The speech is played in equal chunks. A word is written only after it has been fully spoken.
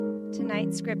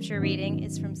Tonight's scripture reading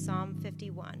is from Psalm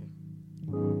 51.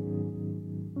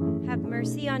 Have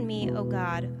mercy on me, O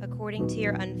God, according to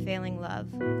your unfailing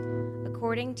love.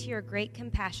 According to your great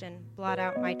compassion, blot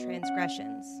out my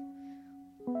transgressions.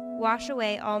 Wash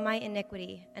away all my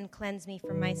iniquity and cleanse me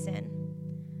from my sin.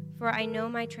 For I know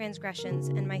my transgressions,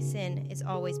 and my sin is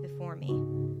always before me.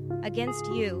 Against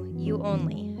you, you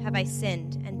only, have I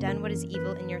sinned and done what is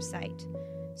evil in your sight.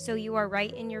 So you are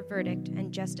right in your verdict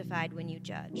and justified when you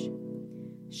judge.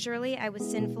 Surely I was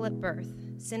sinful at birth,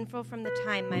 sinful from the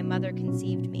time my mother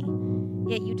conceived me.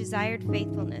 Yet you desired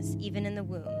faithfulness even in the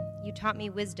womb. You taught me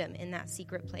wisdom in that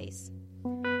secret place.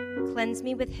 Cleanse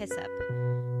me with hyssop,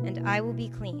 and I will be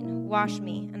clean. Wash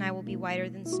me, and I will be whiter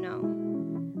than snow.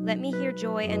 Let me hear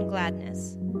joy and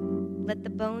gladness. Let the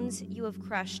bones you have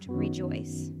crushed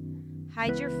rejoice.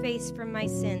 Hide your face from my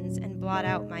sins and blot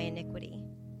out my iniquity.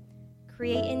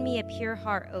 Create in me a pure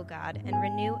heart, O God, and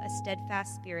renew a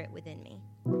steadfast spirit within me.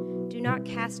 Do not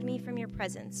cast me from your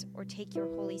presence or take your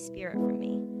Holy Spirit from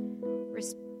me.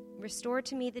 Restore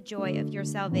to me the joy of your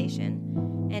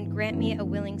salvation and grant me a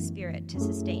willing spirit to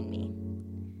sustain me.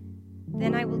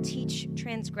 Then I will teach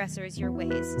transgressors your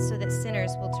ways so that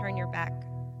sinners will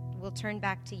turn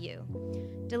back to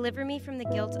you. Deliver me from the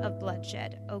guilt of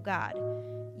bloodshed, O God,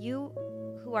 you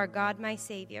who are God my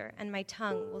Savior, and my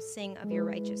tongue will sing of your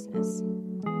righteousness.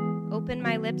 Open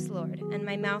my lips, Lord, and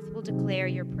my mouth will declare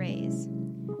your praise.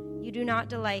 You do not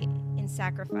delight in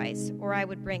sacrifice, or I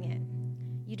would bring it.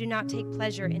 You do not take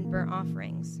pleasure in burnt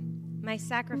offerings. My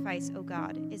sacrifice, O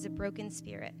God, is a broken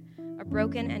spirit, a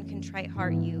broken and contrite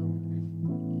heart you,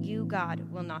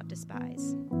 God, will not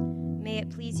despise. May it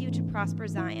please you to prosper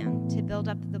Zion, to build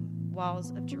up the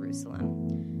walls of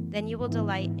Jerusalem. Then you will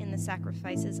delight in the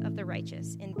sacrifices of the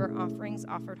righteous, in burnt offerings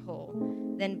offered whole.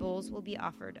 Then bulls will be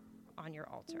offered on your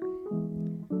altar.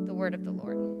 The word of the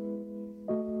Lord.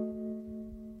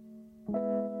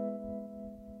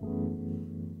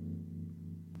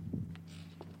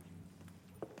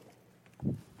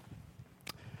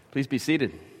 Please be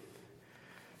seated.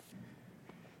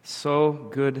 So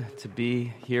good to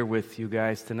be here with you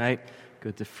guys tonight.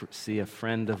 Good to see a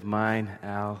friend of mine,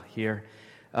 Al, here.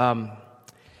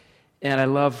 And I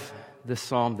love the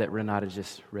psalm that Renata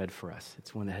just read for us.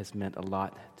 It's one that has meant a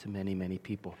lot to many, many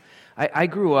people. I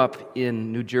grew up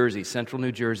in New Jersey, central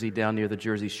New Jersey, down near the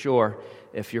Jersey Shore.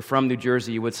 If you're from New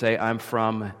Jersey, you would say, I'm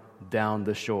from down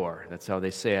the shore. That's how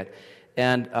they say it.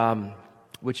 And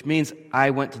which means I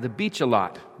went to the beach a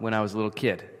lot when I was a little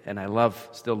kid, and I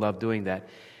still love doing that.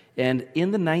 And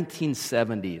in the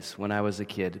 1970s, when I was a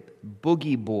kid,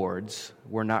 boogie boards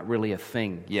were not really a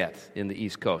thing yet in the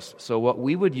East Coast. So what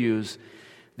we would use,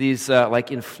 these like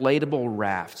inflatable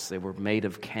rafts, they were made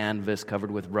of canvas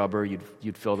covered with rubber.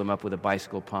 You'd fill them up with a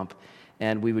bicycle pump,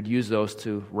 and we would use those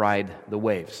to ride the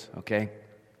waves, okay?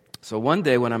 So one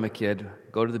day when I'm a kid,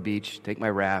 go to the beach, take my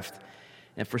raft,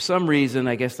 and for some reason,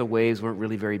 I guess the waves weren't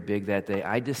really very big that day,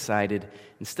 I decided,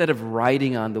 instead of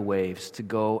riding on the waves, to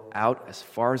go out as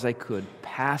far as I could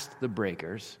past the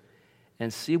breakers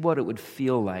and see what it would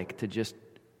feel like to just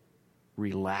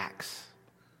relax.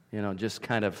 Just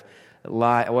kind of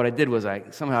lie. What I did was I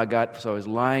was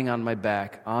lying on my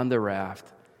back on the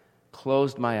raft,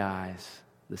 closed my eyes.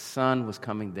 The sun was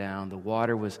coming down. The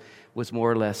water was more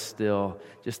or less still,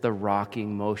 just the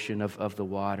rocking motion of the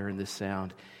water and the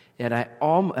sound. And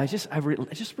I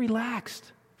just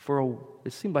relaxed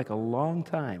it seemed like a long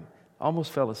time.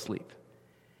 Almost fell asleep.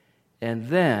 And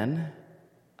then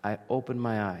I opened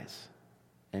my eyes,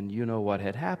 and you know what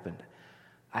had happened.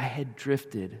 I had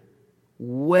drifted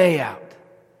way out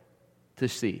to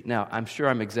sea. Now, I'm sure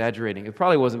I'm exaggerating. It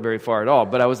probably wasn't very far at all,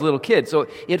 but I was a little kid, so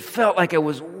it felt like I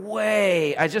was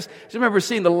I just remember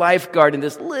seeing the lifeguard in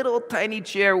this little tiny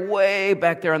chair way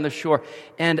back there on the shore.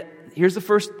 And here's the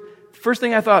first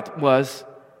thing I thought was,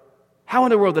 how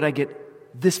in the world did I get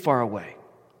this far away?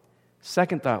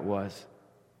 Second thought was,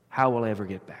 how will I ever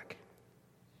get back?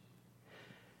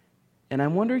 And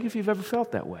I'm wondering if you've ever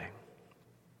felt that way.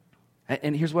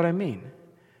 And here's what I mean.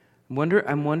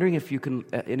 I'm wondering if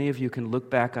any of you can look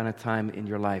back on a time in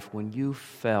your life when you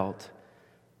felt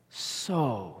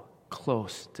so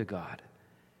close to God.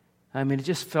 I mean, it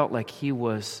just felt like He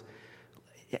was.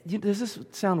 Does this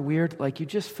sound weird? Like you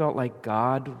just felt like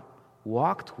God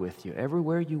walked with you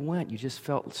everywhere you went. You just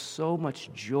felt so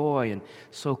much joy and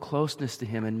so closeness to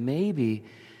Him. And maybe,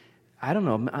 I don't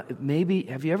know, maybe,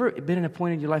 have you ever been in a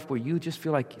point in your life where you just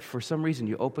feel like for some reason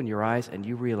you open your eyes and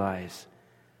you realize,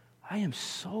 I am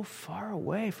so far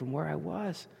away from where I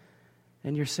was.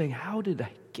 And you're saying, how did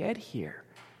I get here?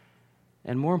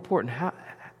 And more important,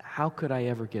 how could I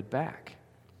ever get back?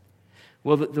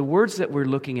 Well, the words that we're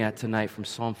looking at tonight from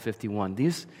Psalm 51,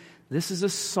 this is a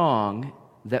song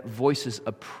that voices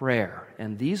a prayer.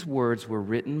 And these words were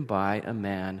written by a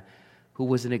man who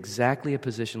was in exactly a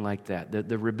position like that.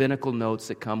 The rabbinical notes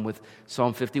that come with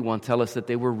Psalm 51 tell us that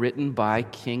they were written by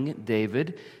King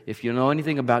David. If you know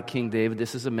anything about King David,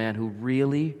 this is a man who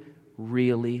really,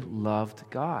 really loved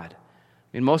God.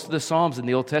 In most of the Psalms in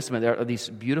the Old Testament, there are these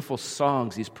beautiful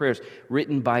songs, these prayers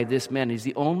written by this man. He's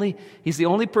the only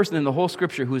person in the whole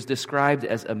Scripture who is described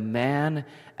as a man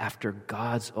after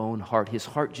God's own heart. His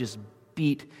heart just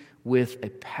beat with a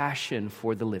passion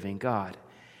for the living God.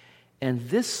 And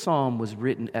this psalm was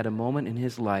written at a moment in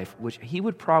his life which he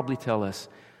would probably tell us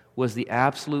was the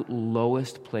absolute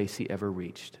lowest place he ever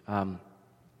reached.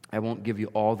 I won't give you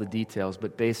all the details,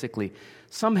 but basically,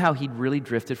 somehow he'd really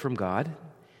drifted from God,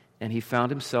 and he found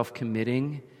himself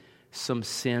committing some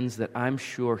sins that I'm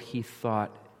sure he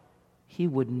thought he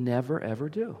would never, ever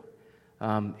do.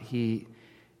 Long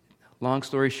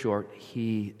story short,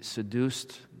 he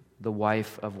seduced the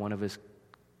wife of one of his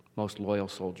most loyal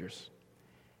soldiers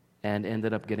and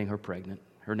ended up getting her pregnant.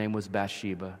 Her name was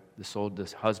Bathsheba.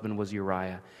 The husband was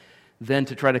Uriah. Then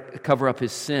to try to cover up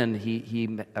his sin,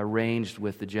 he arranged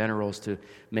with the generals to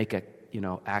make a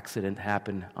accident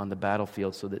happen on the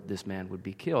battlefield so that this man would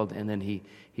be killed. And then he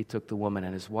took the woman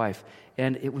and his wife.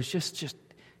 And it was just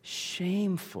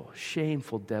shameful,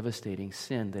 devastating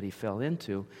sin that he fell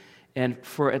into. And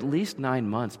for at least 9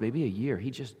 months, maybe a year, he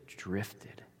just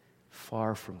drifted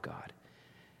far from God.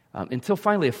 Until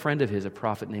finally a friend of his, a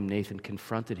prophet named Nathan,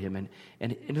 confronted him. And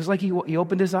it was like he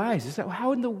opened his eyes. He said,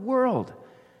 how in the world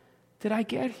did I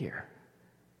get here?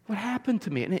 What happened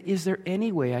to me? And is there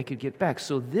any way I could get back?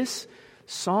 So this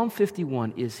Psalm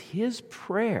 51 is his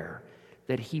prayer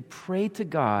that he prayed to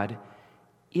God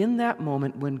in that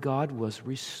moment when God was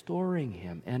restoring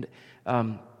him. And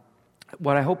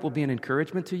what I hope will be an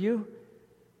encouragement to you,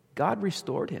 God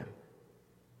restored him.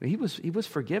 He was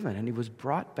forgiven and he was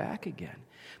brought back again.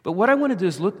 But what I want to do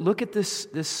is look at this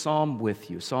psalm with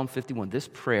you, Psalm 51, this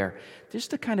prayer, just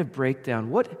to kind of break down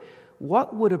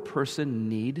what would a person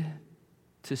need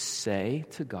to say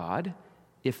to God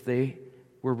if they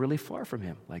were really far from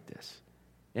him like this.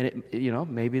 And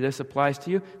maybe this applies to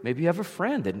you. Maybe you have a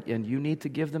friend and you need to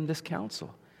give them this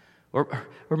counsel. Or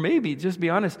maybe, just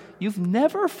be honest, you've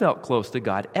never felt close to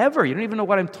God, ever. You don't even know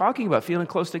what I'm talking about, feeling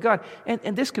close to God.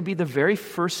 And this could be the very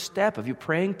first step of you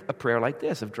praying a prayer like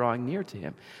this, of drawing near to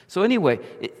him. So anyway,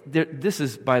 this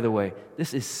is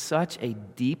such a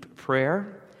deep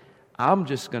prayer. I'm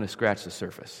just going to scratch the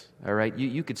surface, all right?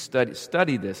 You could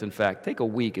study this, in fact. Take a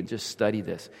week and just study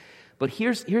this. But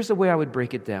here's the way I would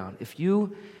break it down. If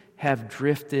you have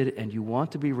drifted and you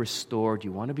want to be restored,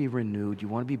 you want to be renewed, you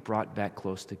want to be brought back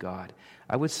close to God,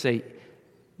 I would say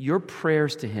your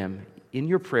prayers to him, in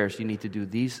your prayers, you need to do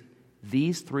these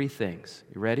 3 things.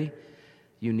 You ready?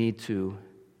 You need to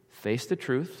face the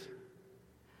truth.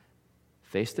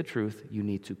 You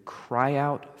need to cry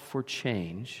out for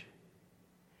change.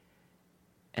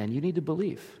 And you need to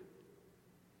believe.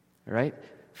 All right?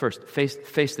 First,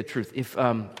 face the truth.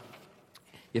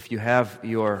 If you have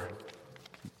your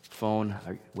phone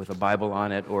with a Bible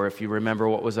on it, or if you remember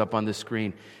what was up on the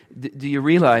screen, do you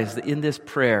realize that in this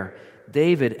prayer,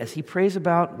 David, as he prays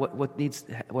about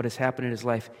what has happened in his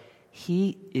life,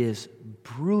 he is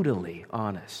brutally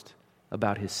honest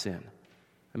about his sin.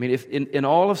 I mean, if in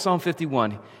all of Psalm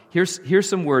 51, here's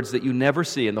some words that you never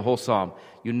see in the whole psalm.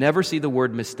 You never see the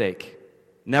word mistake.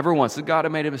 Never once. God, I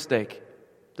made a mistake.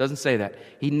 Doesn't say that.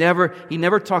 He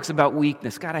never talks about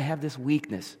weakness. God, I have this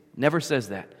weakness. Never says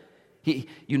that.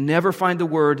 You never find the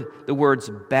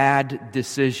words bad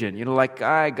decision.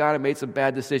 God, I made some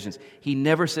bad decisions. He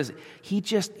never says it.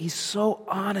 He's so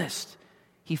honest.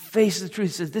 He faces the truth.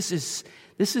 He says,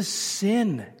 this is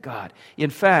sin, God. In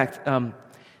fact,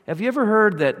 have you ever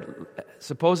heard that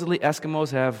supposedly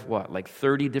Eskimos have,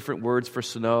 30 different words for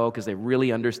snow because they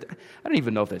really understand? I don't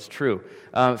even know if that's true.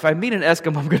 If I meet an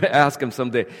Eskimo, I'm going to ask him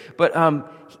someday. But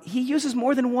he uses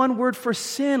more than one word for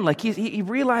sin. He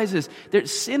realizes that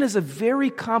sin is a very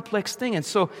complex thing. And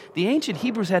so the ancient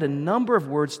Hebrews had a number of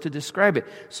words to describe it.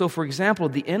 So, for example,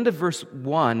 at the end of verse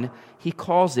 1, he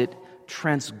calls it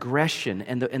transgression.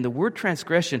 And the word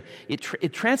transgression,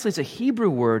 it translates a Hebrew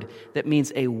word that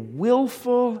means a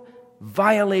willful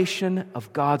violation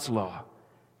of God's law.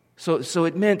 So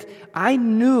it meant I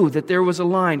knew that there was a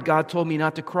line God told me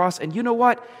not to cross, and you know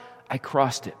what? I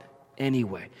crossed it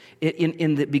anyway.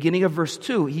 In the beginning of verse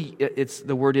 2,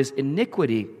 the word is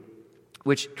iniquity,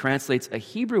 which translates a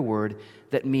Hebrew word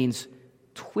that means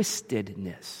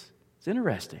twistedness. It's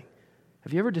interesting.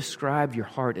 Have you ever described your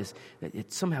heart as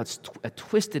it's somehow a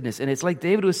twistedness? And it's like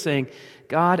David was saying,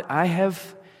 God, I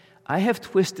have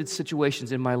twisted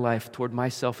situations in my life toward my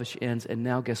selfish ends, and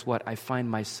now guess what? I find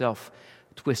myself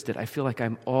twisted. I feel like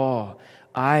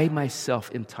I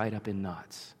myself am tied up in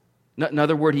knots.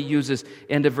 Another word he uses,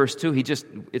 end of verse 2,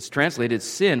 it's translated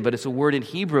sin, but it's a word in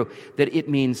Hebrew that it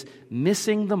means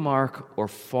missing the mark or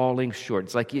falling short.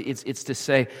 It's like it's to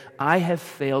say, I have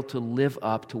failed to live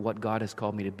up to what God has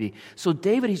called me to be. So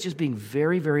David, he's just being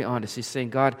very, very honest. He's saying,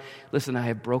 God, listen, I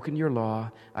have broken your law.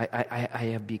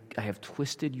 I have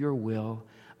twisted your will.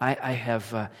 I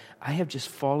have just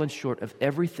fallen short of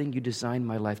everything you designed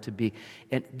my life to be.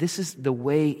 And this is the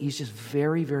way he's just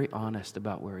very, very honest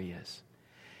about where he is.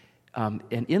 And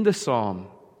in the psalm,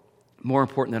 more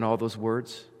important than all those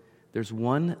words, there's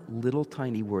one little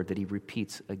tiny word that he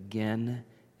repeats again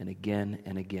and again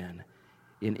and again.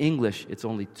 In English, it's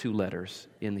only 2 letters.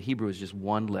 In the Hebrew, it's just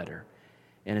 1 letter.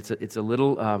 And it's a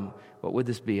little, what would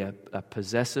this be? A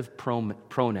possessive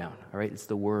pronoun, all right? It's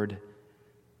the word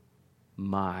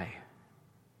my.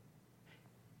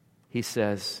 He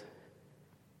says,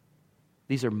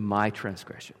 these are my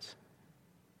transgressions.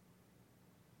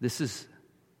 This is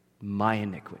my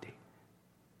iniquity.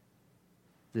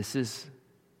 This is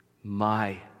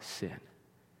my sin.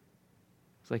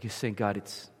 It's like you're saying, God,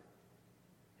 it's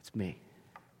me.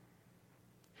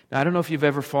 Now, I don't know if you've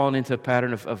ever fallen into a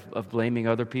pattern of blaming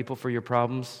other people for your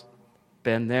problems.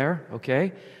 Been there,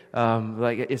 okay?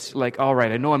 It's like, all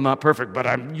right, I know I'm not perfect,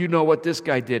 but you know what this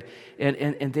guy did.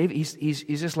 And David, he's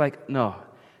just like, no.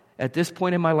 At this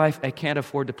point in my life, I can't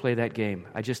afford to play that game.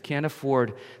 I just can't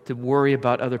afford to worry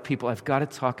about other people. I've got to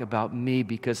talk about me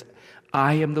because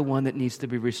I am the one that needs to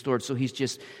be restored. So he's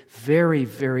just very,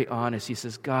 very honest. He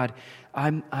says, God,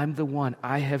 I'm the one.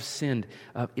 I have sinned.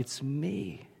 It's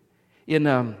me. In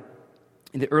the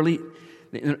early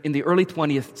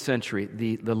 20th century,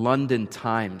 the London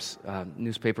Times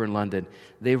newspaper in London,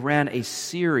 they ran a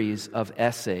series of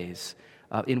essays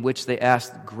in which they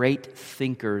asked great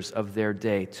thinkers of their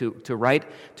day to write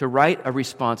a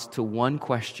response to one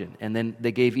question, and then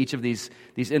they gave each of these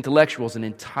intellectuals an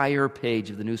entire page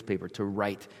of the newspaper to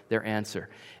write their answer.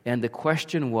 And the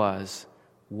question was,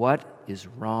 what is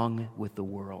wrong with the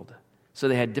world? So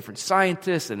they had different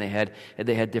scientists, and they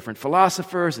had different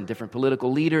philosophers and different political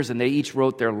leaders, and they each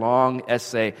wrote their long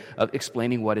essay of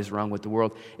explaining what is wrong with the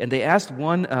world. And they asked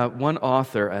one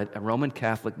author, a Roman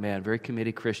Catholic man, very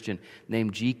committed Christian,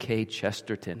 named G.K.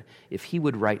 Chesterton, if he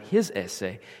would write his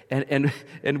essay. And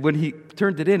when he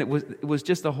turned it in, it was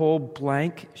just a whole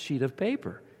blank sheet of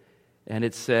paper, and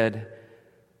it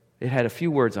had a few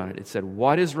words on it. It said,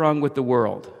 "What is wrong with the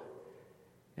world?"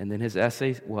 And then his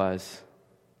essay was,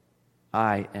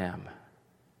 I am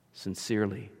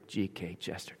sincerely G.K.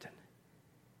 Chesterton.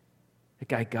 The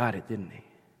guy got it, didn't he?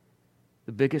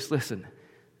 The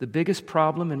biggest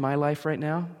problem in my life right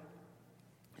now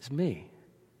is me.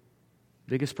 The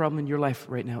biggest problem in your life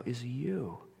right now is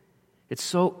you. It's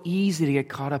so easy to get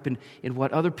caught up in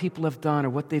what other people have done or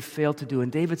what they've failed to do. And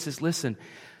David says, listen,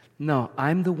 no,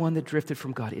 I'm the one that drifted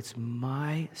from God. It's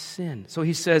my sin. So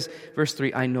he says, verse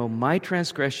 3, I know my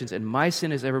transgressions and my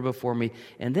sin is ever before me.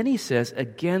 And then he says,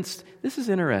 this is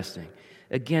interesting,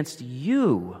 against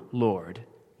you, Lord,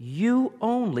 you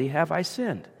only have I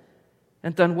sinned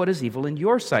and done what is evil in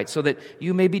your sight, so that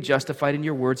you may be justified in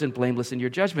your words and blameless in your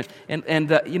judgment. And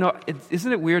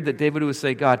isn't it weird that David would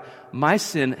say, God, my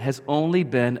sin has only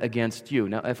been against you.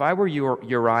 Now, if I were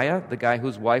Uriah, the guy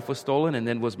whose wife was stolen and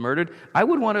then was murdered, I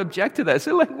would want to object to that. I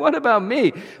say, like, what about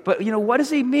me? But, what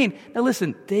does he mean? Now,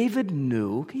 listen, David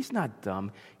knew, he's not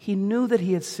dumb, he knew that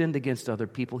he had sinned against other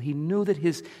people. He knew that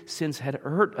his sins had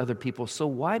hurt other people. So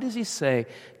why does he say,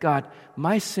 God,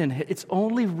 my sin, it's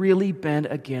only really been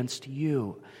against you?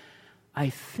 I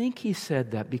think he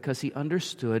said that because he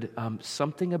understood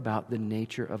something about the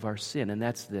nature of our sin, and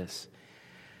that's this.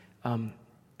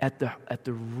 At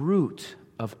the root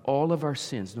of all of our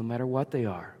sins, no matter what they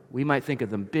are, we might think of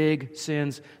them big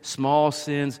sins, small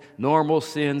sins, normal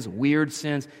sins, weird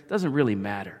sins. It doesn't really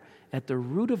matter. At the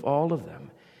root of all of them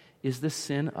is the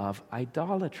sin of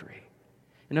idolatry.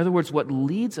 In other words, what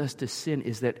leads us to sin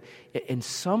is that in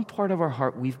some part of our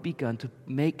heart we've begun to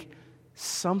make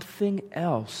something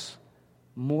else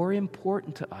more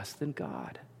important to us than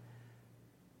God.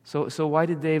 So why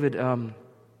did David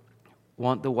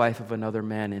want the wife of another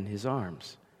man in his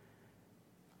arms?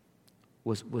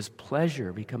 Was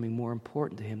pleasure becoming more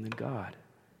important to him than God?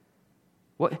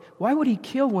 Why would he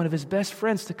kill one of his best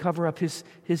friends to cover up his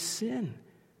sin?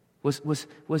 Was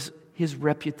his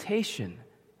reputation,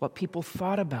 what people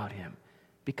thought about him,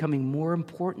 becoming more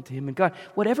important to him than God?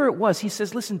 Whatever it was, he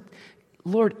says, listen,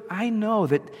 Lord, I know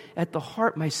that at the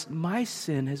heart my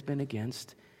sin has been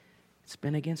against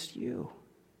you.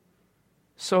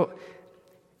 So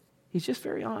he's just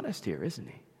very honest here, isn't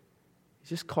he? He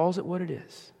just calls it what it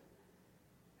is.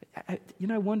 I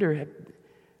wonder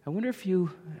if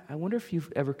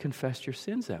you've ever confessed your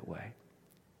sins that way.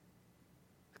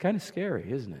 It's kind of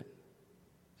scary, isn't it?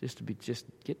 Just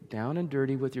get down and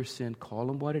dirty with your sin, call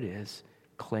them what it is,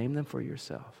 claim them for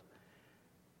yourself.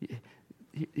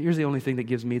 Here's the only thing that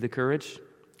gives me the courage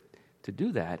to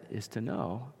do that is to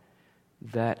know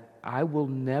that I will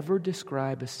never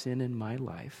describe a sin in my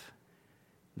life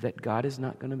that God is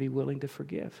not going to be willing to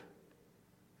forgive.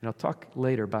 And I'll talk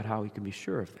later about how we can be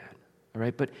sure of that. All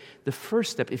right, but the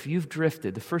first step, if you've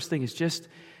drifted, the first thing is just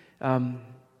you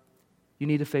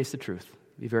need to face the truth.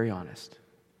 Be very honest.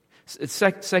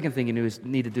 Second thing you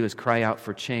need to do is cry out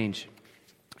for change.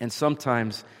 And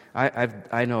sometimes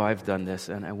I know I've done this,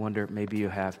 and I wonder maybe you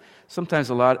have. Sometimes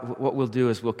what we'll do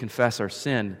is we'll confess our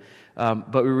sin,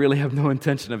 but we really have no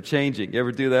intention of changing. You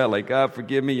ever do that? Like, God,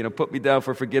 forgive me. Put me down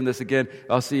for forgiveness again.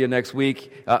 I'll see you next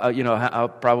week.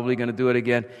 I'm probably going to do it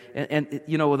again. And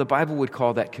the Bible would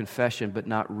call that confession, but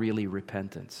not really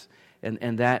repentance.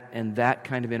 And that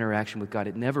kind of interaction with God,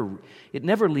 it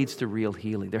never leads to real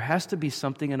healing. There has to be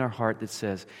something in our heart that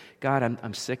says, God,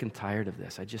 I'm sick and tired of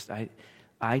this.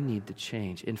 I need to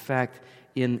change. In fact,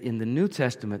 in the New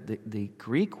Testament, the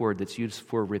Greek word that's used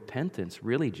for repentance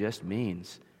really just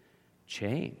means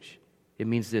change. It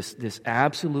means this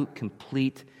absolute,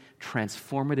 complete,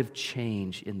 transformative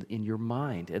change in your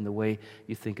mind and the way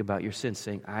you think about your sin,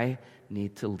 saying, I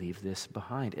need to leave this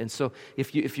behind. And so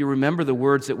if you remember the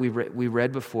words that we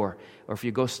read before, or if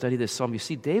you go study this psalm, you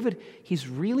see David, he's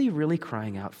really, really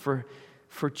crying out for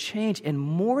change, and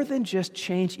more than just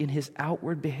change in his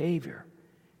outward behavior.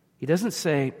 He doesn't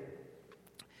say,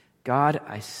 God,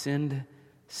 I sinned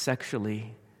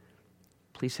sexually.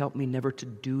 Please help me never to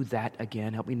do that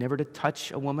again. Help me never to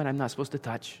touch a woman I'm not supposed to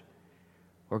touch.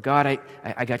 Or God,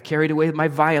 I got carried away with my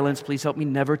violence. Please help me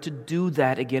never to do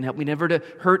that again. Help me never to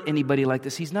hurt anybody like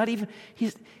this. He's not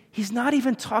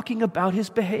even talking about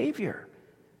his behavior.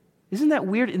 Isn't that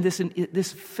weird? In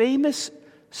this famous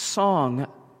song,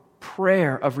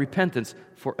 prayer of repentance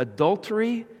for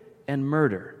adultery and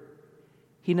murder,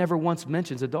 he never once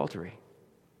mentions adultery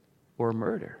or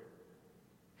murder.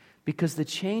 Because the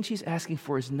change he's asking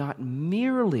for is not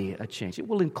merely a change. It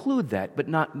will include that, but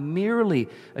not merely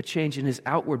a change in his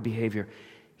outward behavior.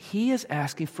 He is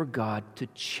asking for God to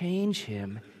change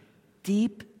him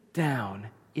deep down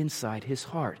inside his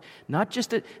heart. Not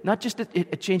just a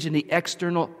change in the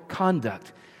external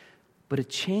conduct, but a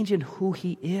change in who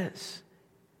he is.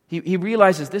 He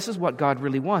realizes this is what God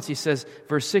really wants. He says,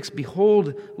 verse 6,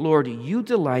 Behold, Lord, you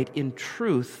delight in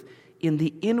truth in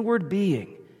the inward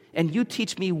being, and you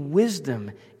teach me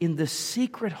wisdom in the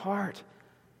secret heart.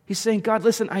 He's saying, God,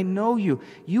 listen, I know you.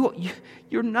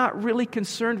 You're not really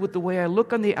concerned with the way I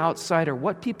look on the outside or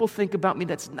what people think about me.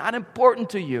 That's not important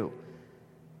to you.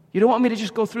 You don't want me to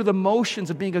just go through the motions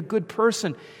of being a good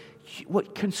person.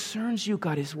 What concerns you,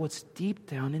 God, is what's deep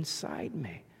down inside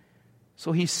me.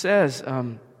 So he says,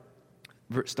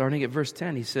 starting at verse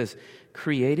 10, he says,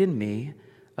 Create in me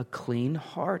a clean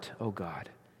heart, O God.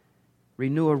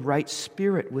 Renew a right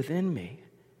spirit within me.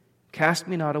 Cast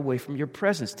me not away from your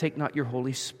presence. Take not your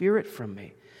Holy Spirit from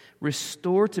me.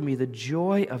 Restore to me the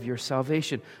joy of your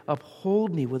salvation.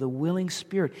 Uphold me with a willing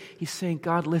spirit. He's saying,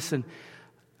 God, listen,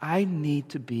 I need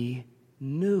to be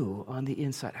new on the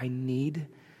inside. I need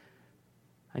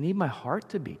my heart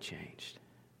to be changed.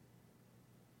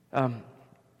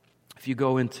 If you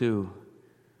go into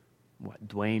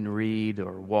Duane Reade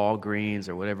or Walgreens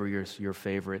or whatever your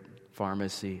favorite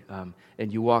pharmacy,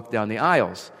 and you walk down the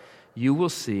aisles, you will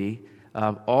see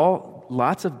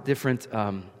lots of different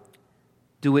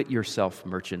do-it-yourself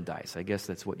merchandise. I guess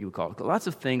that's what you would call it. Lots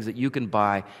of things that you can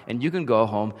buy, and you can go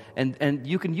home, and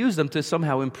you can use them to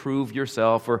somehow improve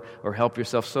yourself or help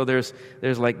yourself. So there's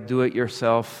like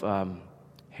do-it-yourself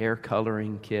hair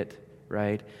coloring kit,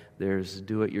 right? There's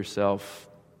do-it-yourself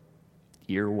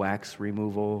earwax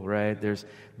removal, right? There's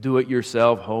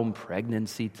do-it-yourself home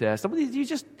pregnancy test.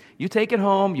 You take it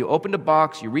home, you open the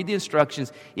box, you read the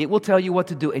instructions, it will tell you what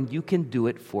to do, and you can do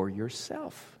it for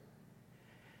yourself.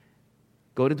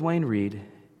 Go to Duane Reade,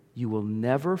 you will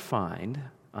never find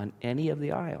on any of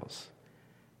the aisles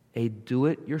a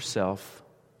do-it-yourself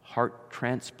heart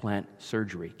transplant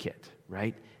surgery kit,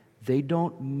 right? They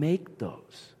don't make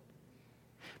those.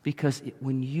 Because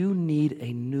when you need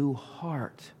a new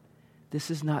heart, this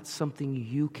is not something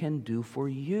you can do for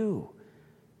you.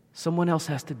 Someone else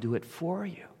has to do it for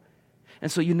you.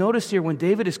 And so you notice here when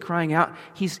David is crying out,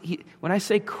 when I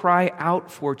say cry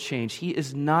out for change, he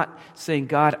is not saying,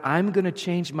 God, I'm going to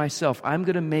change myself. I'm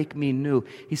going to make me new.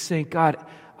 He's saying, God,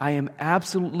 I am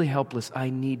absolutely helpless. I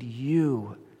need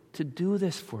you to do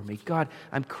this for me. God,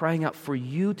 I'm crying out for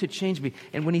you to change me.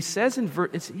 And when he says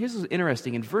here's what's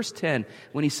interesting. In verse 10,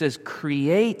 when he says,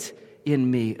 create in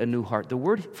me a new heart, the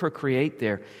word for create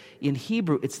there, in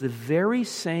Hebrew, it's the very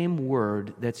same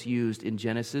word that's used in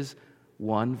Genesis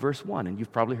 1, verse 1. And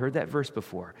you've probably heard that verse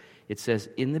before. It says,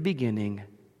 in the beginning,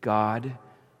 God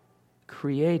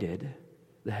created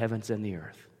the heavens and the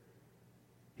earth.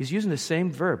 He's using the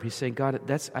same verb. He's saying, God,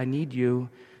 I need you,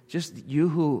 just you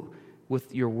who,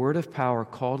 with your word of power,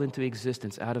 called into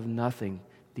existence out of nothing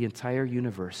the entire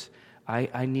universe.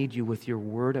 I need you with your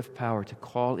word of power to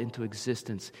call into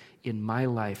existence in my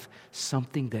life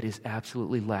something that is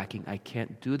absolutely lacking. I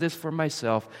can't do this for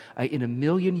myself. In a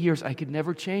million years, I could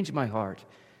never change my heart.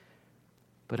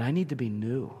 But I need to be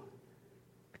new.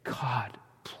 God,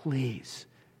 please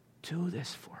do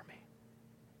this for me.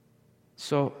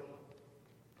 So,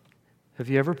 have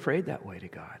you ever prayed that way to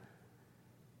God?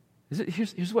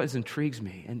 Here's what intrigues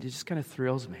me, and it just kind of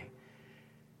thrills me.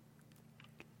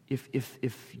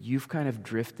 If you've kind of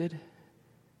drifted,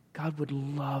 God would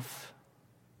love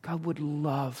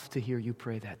to hear you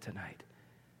pray that tonight.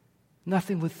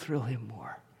 Nothing would thrill him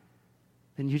more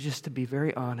than you just to be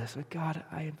very honest. Like, God,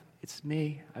 it's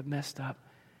me. I've messed up.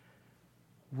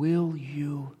 Will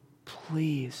you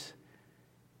please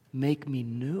make me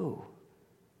new?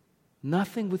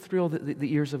 Nothing would thrill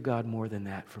the ears of God more than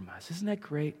that from us. Isn't that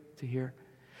great to hear?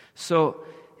 So,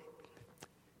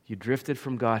 you drifted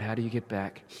from God. How do you get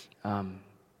back?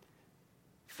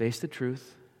 Face the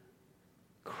truth.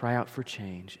 Cry out for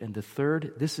change. And the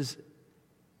third, this is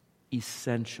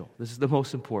essential. This is the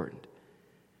most important.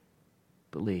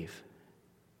 Believe.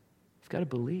 You've got to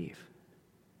believe.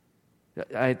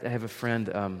 I have a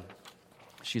friend,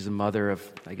 she's a mother of,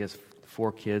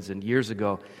 4 kids. And years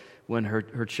ago, when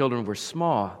her children were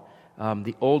small,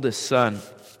 the oldest son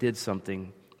did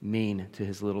something mean to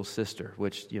his little sister,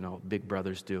 which, big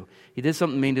brothers do. He did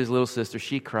something mean to his little sister.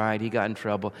 She cried. He got in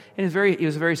trouble. And he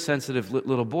was a very sensitive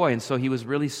little boy, and so he was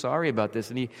really sorry about this.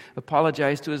 And he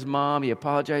apologized to his mom. He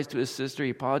apologized to his sister.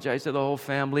 He apologized to the whole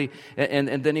family.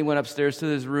 And then he went upstairs to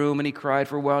his room, and he cried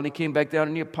for a while, and he came back down,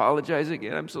 and he apologized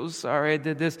again. I'm so sorry I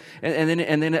did this. And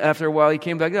then after a while, he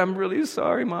came back. I'm really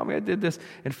sorry, Mommy, I did this.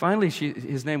 And finally,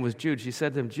 his name was Jude. She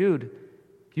said to him, Jude,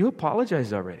 you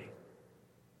apologized already.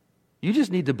 You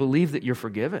just need to believe that you're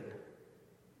forgiven.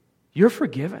 You're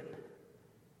forgiven.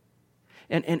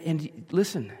 And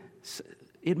listen,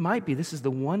 it might be this is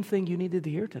the one thing you needed to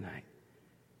hear tonight.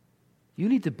 You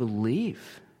need to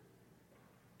believe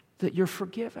that you're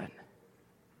forgiven.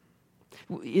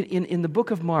 In the book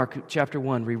of Mark, chapter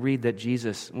 1, we read that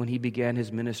Jesus, when he began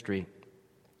his ministry,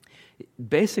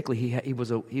 basically he was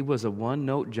a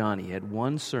one-note Johnny. He had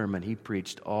one sermon he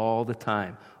preached all the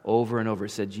time, over and over.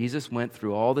 It said Jesus went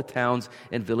through all the towns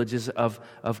and villages of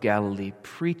Galilee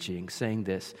preaching, saying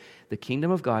this, the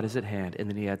kingdom of God is at hand. And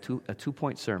then he had a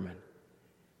two-point sermon.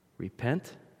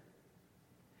 Repent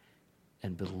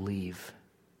and believe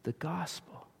the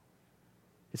gospel.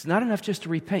 It's not enough just to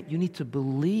repent. You need to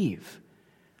believe.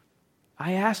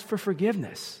 I asked for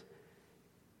forgiveness.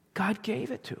 God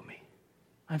gave it to me.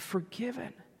 I'm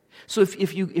forgiven. So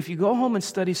if you go home and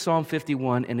study Psalm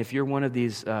 51, and if you're one of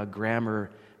these grammar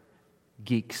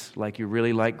geeks, like you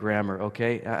really like grammar,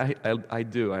 okay? I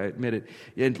do, I admit it.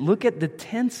 And look at the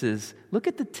tenses. Look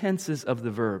at the tenses of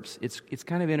the verbs. It's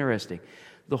kind of interesting.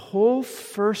 The whole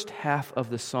first half of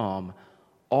the psalm,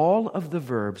 all of the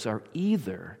verbs are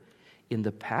either in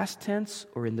the past tense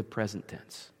or in the present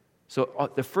tense.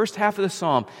 So the first half of the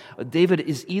psalm, David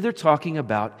is either talking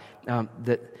about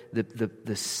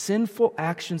the sinful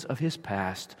actions of his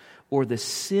past or the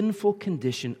sinful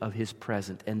condition of his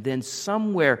present. And then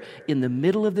somewhere in the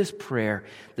middle of this prayer,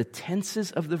 the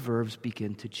tenses of the verbs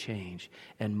begin to change.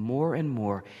 And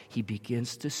more, he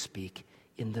begins to speak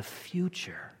in the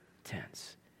future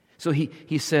tense. So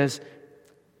he says,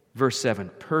 verse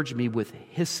 7, purge me with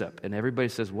hyssop. And everybody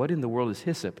says, what in the world is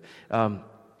hyssop?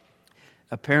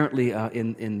 Apparently,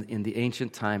 in the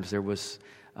ancient times, there was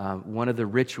one of the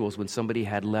rituals when somebody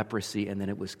had leprosy and then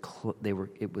it was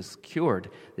cured.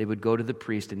 They would go to the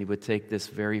priest and he would take this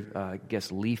very,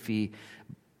 leafy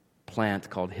plant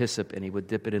called hyssop, and he would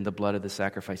dip it in the blood of the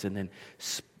sacrifice and then,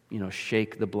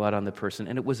 shake the blood on the person.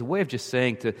 And it was a way of just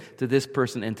saying to this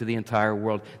person and to the entire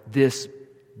world, this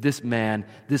this man,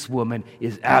 this woman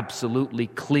is absolutely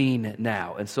clean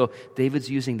now. And so David's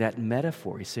using that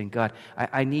metaphor. He's saying, God,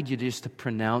 I need you just to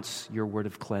pronounce your word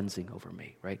of cleansing over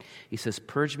me, right? He says,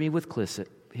 purge me with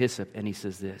hyssop, and he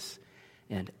says this,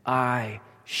 and I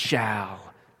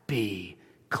shall be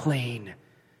clean.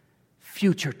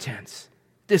 Future tense.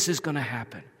 This is going to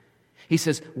happen. He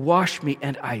says, wash me,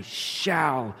 and I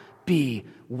shall be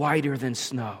whiter than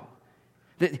snow.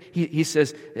 He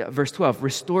says, verse 12,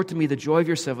 restore to me the joy of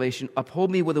your salvation,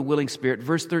 uphold me with a willing spirit.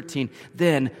 Verse 13,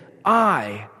 then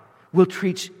I will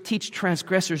teach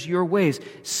transgressors your ways.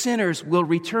 Sinners will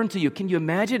return to you. Can you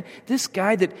imagine this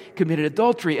guy that committed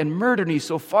adultery and murder, and he's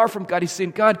so far from God? He's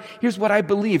saying, God, here's what I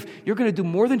believe. You're going to do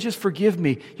more than just forgive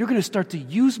me. You're going to start to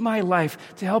use my life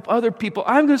to help other people.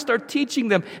 I'm going to start teaching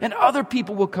them, and other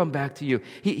people will come back to you.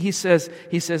 He says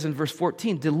in verse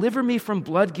 14, deliver me from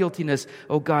blood guiltiness,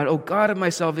 O God of my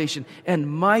salvation, and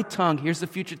my tongue, here's the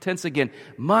future tense again,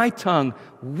 my tongue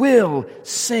will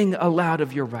sing aloud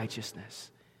of your righteousness.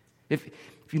 If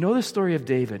you know the story of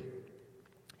David,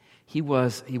 he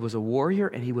was a warrior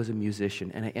and he was a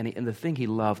musician, and the thing he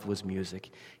loved was music.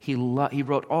 He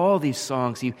wrote all these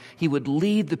songs. He would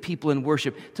lead the people in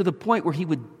worship to the point where he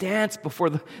would dance before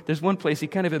there's one place he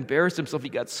kind of embarrassed himself. He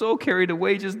got so carried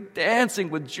away just dancing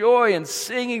with joy and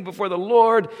singing before the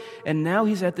Lord. And now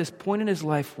he's at this point in his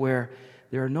life where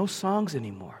there are no songs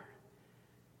anymore.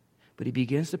 But he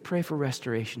begins to pray for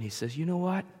restoration. He says, you know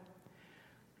what?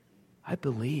 I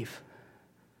believe.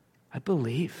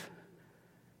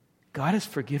 God has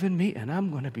forgiven me, and I'm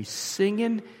going to be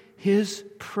singing His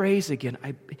praise again.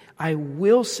 I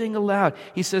will sing aloud.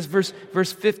 He says, verse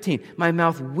 15, my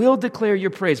mouth will declare your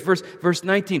praise. Verse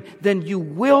 19, then you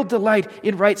will delight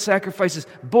in right sacrifices.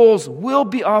 Bulls will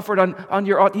be offered on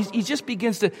your altar. He just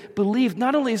begins to believe,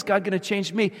 not only is God going to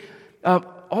change me,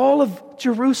 all of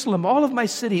Jerusalem, all of my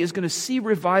city is going to see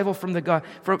revival from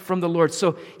the Lord.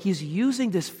 So he's using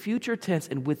this future tense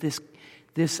and with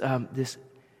this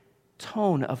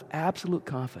tone of absolute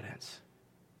confidence.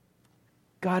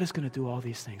 God is going to do all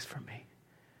these things for me.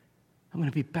 I'm going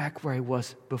to be back where I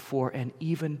was before and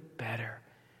even better.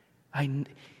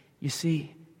 You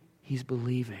see, he's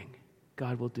believing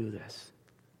God will do this.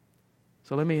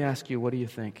 So let me ask you, what do you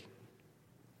think?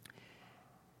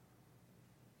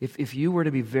 If you were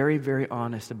to be very, very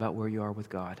honest about where you are with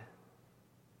God,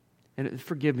 and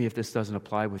forgive me if this doesn't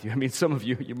apply with you. I mean, some of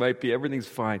you might be, everything's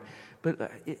fine.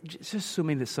 But just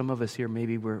assuming that some of us here,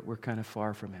 maybe we're kind of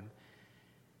far from Him.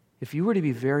 If you were to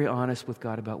be very honest with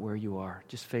God about where you are,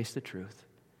 just face the truth.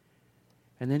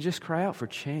 And then just cry out for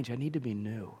change. I need to be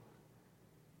new.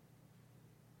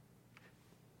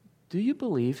 Do you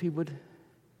believe He would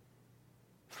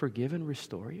forgive and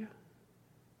restore you?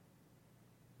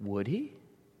 Would He?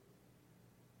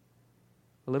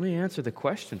 Well, let me answer the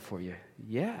question for you.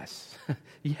 Yes.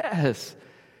 Yes.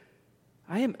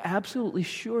 I am absolutely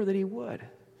sure that He would.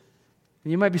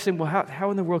 And you might be saying, well,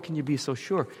 how in the world can you be so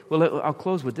sure? Well, I'll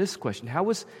close with this question. How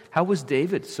was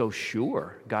David so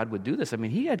sure God would do this? I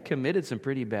mean, he had committed some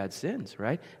pretty bad sins,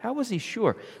 right? How was he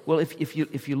sure? Well, if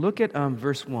you look at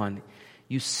verse 1,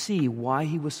 you see why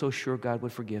he was so sure God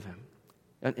would forgive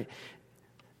him.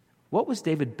 What was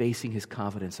David basing his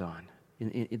confidence on?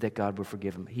 That God would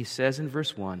forgive him. He says in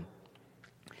verse 1,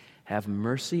 have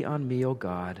mercy on me, O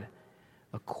God,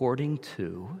 according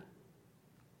to...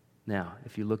 Now,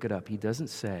 if you look it up, he doesn't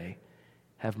say,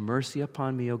 have mercy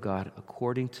upon me, O God,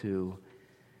 according to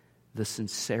the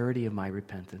sincerity of my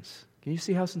repentance. Can you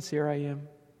see how sincere I am?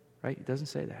 Right? He doesn't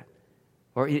say that.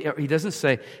 Or he doesn't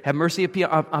say, have mercy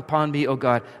upon me, O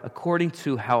God, according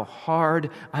to how hard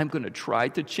I'm going to try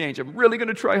to change. I'm really going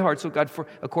to try hard. So God,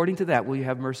 according to that, will you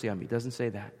have mercy on me? He doesn't say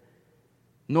that.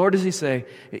 Nor does he say,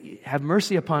 have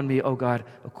mercy upon me, O God,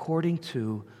 according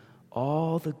to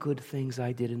all the good things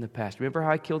I did in the past. Remember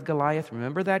how I killed Goliath?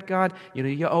 Remember that, God?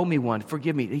 You owe me one.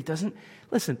 Forgive me. He doesn't.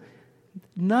 Listen,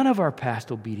 none of our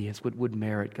past obedience would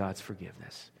merit God's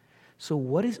forgiveness. So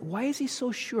why is he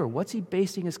so sure? What's he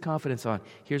basing his confidence on?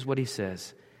 Here's what he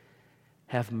says.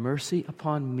 Have mercy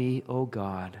upon me, O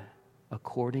God,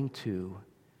 according to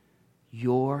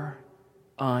your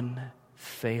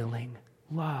unfailing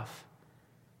love.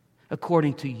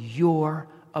 According to your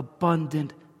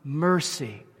abundant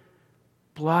mercy.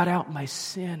 Blot out my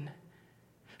sin.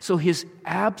 So his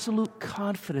absolute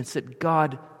confidence that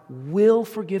God will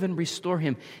forgive and restore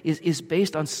him is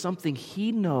based on something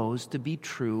he knows to be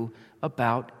true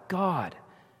about God,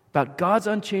 about God's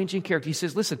unchanging character. He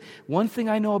says, listen, one thing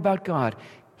I know about God,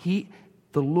 the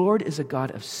Lord is a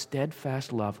God of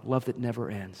steadfast love that never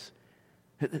ends.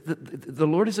 The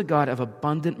Lord is a God of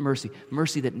abundant mercy,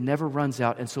 mercy that never runs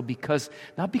out. And so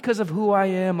not because of who I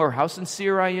am or how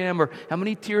sincere I am or how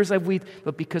many tears I've wept,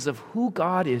 but because of who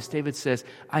God is, David says,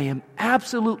 I am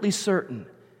absolutely certain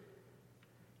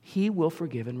He will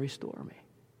forgive and restore me.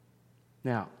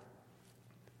 Now,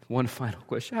 one final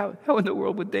question. How in the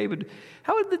world would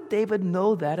how did David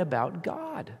know that about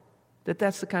God?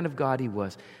 That's the kind of God he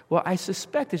was? Well, I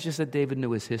suspect it's just that David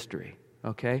knew his history.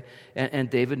 Okay? And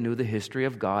David knew the history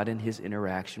of God and his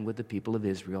interaction with the people of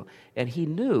Israel. And he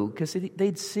knew, because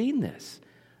they'd seen this.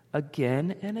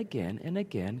 Again and again and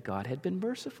again, God had been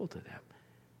merciful to them.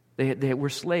 They were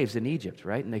slaves in Egypt,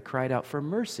 right? And they cried out for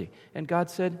mercy. And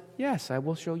God said, yes, I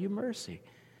will show you mercy.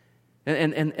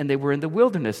 And they were in the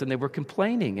wilderness, and they were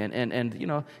complaining, and you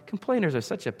know, complainers are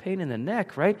such a pain in the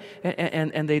neck, right?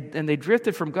 And they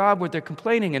drifted from God with their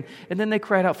complaining, and then they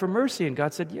cried out for mercy, and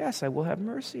God said, yes, I will have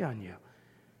mercy on you.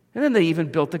 And then they even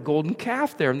built a golden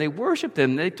calf there, and they worshiped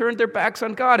him, and they turned their backs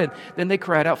on God, and then they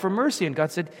cried out for mercy, and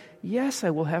God said, yes, I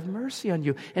will have mercy on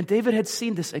you. And David had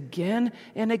seen this again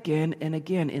and again and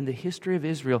again in the history of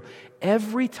Israel.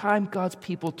 Every time God's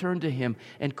people turned to him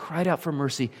and cried out for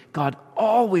mercy, God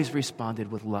always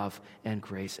responded with love and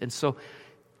grace. And so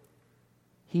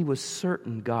he was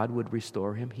certain God would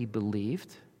restore him. He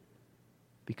believed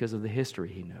because of the history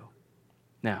he knew.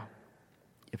 Now,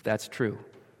 if that's true,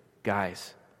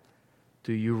 guys,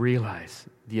 do you realize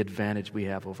the advantage we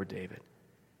have over David?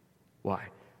 Why?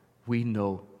 We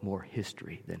know more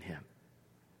history than him.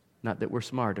 Not that we're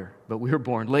smarter, but we were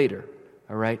born later,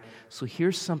 all right? So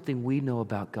here's something we know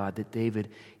about God that David,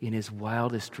 in his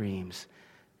wildest dreams,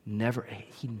 never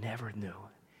knew.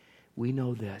 We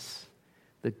know this.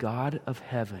 The God of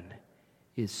heaven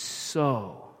is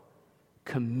so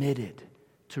committed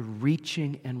to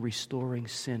reaching and restoring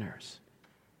sinners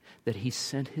that he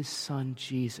sent his son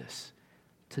Jesus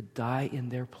to die in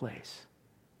their place,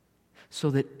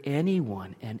 so that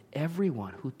anyone and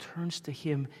everyone who turns to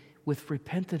him with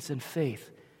repentance and faith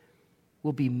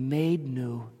will be made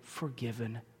new,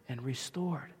 forgiven, and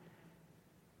restored.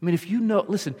 I mean, if you know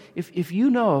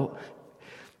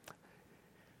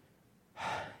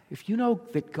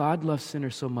that God loves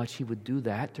sinners so much he would do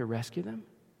that to rescue them,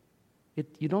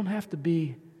 you don't have to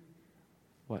be,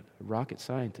 a rocket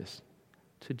scientist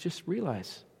to just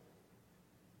realize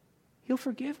He'll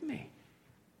forgive me.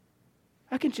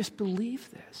 I can just believe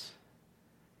this.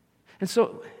 And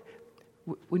so,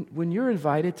 when you're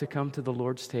invited to come to the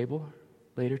Lord's table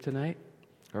later tonight,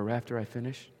 or after I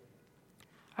finish,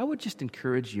 I would just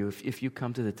encourage you, if you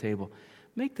come to the table,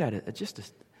 make that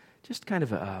just kind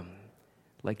of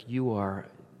like you are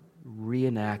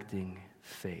reenacting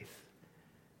faith.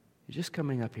 You're just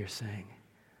coming up here saying,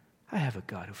 I have a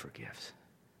God who forgives.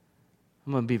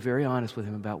 I'm going to be very honest with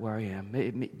him about where I am.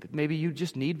 Maybe you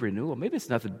just need renewal. Maybe it's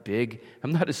nothing big.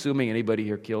 I'm not assuming anybody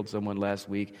here killed someone last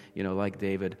week, like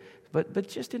David. But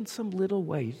just in some little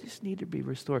way, you just need to be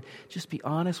restored. Just be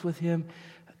honest with him.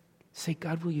 Say,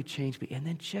 God, will you change me? And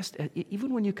then just,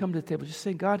 even when you come to the table, just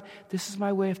say, God, this is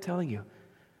my way of telling you.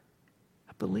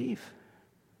 I believe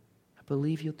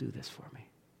you'll do this for me.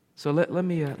 So let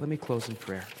me close in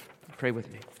prayer. Pray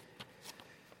with me.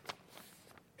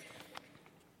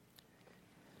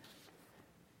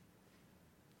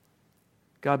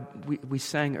 God, we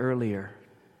sang earlier,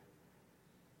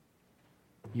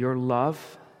 your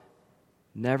love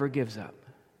never gives up.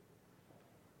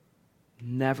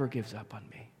 Never gives up on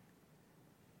me.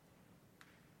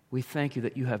 We thank you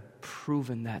that you have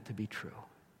proven that to be true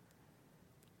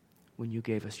when you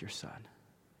gave us your Son.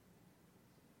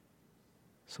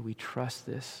 So we trust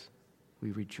this.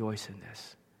 We rejoice in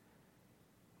this.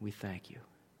 We thank you.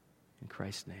 In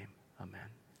Christ's name,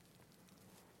 amen.